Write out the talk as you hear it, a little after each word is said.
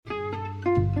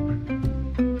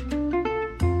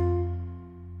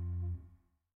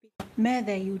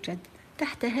ماذا يوجد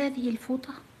تحت هذه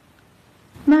الفوطة؟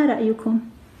 ما رأيكم؟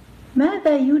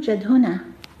 ماذا يوجد هنا؟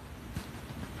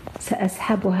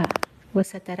 سأسحبها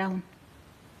وسترون.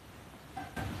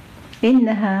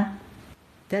 إنها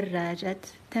دراجة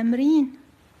تمرين.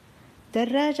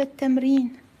 دراجة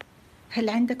تمرين. هل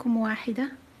عندكم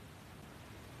واحدة؟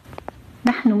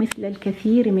 نحن مثل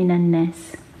الكثير من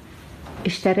الناس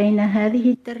اشترينا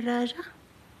هذه الدراجة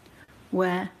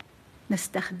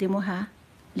ونستخدمها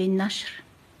للنشر.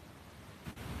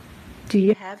 Do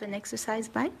you have an exercise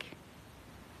bike?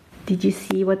 Did you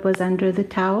see what was under the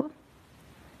towel?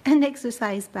 An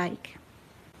exercise bike.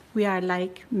 We are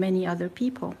like many other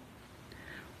people.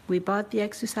 We bought the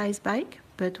exercise bike,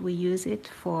 but we use it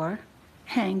for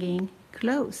hanging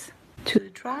clothes to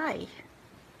dry.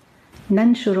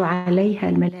 ننشر عليها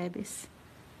الملابس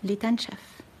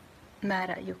لتنشف. ما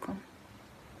رأيكم؟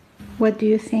 What do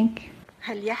you think?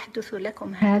 هل يحدث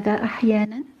لكم هذا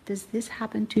أحيانا? Does this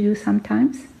happen to you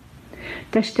sometimes?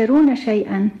 تشترون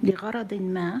شيئا لغرض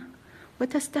ما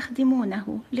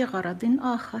وتستخدمونه لغرض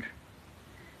آخر.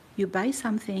 You buy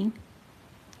something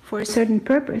for a certain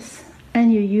purpose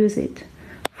and you use it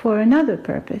for another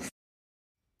purpose.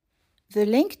 The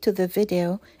link to the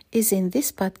video is in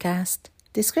this podcast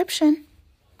description.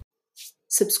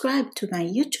 Subscribe to my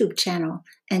YouTube channel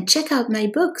and check out my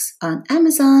books on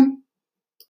Amazon.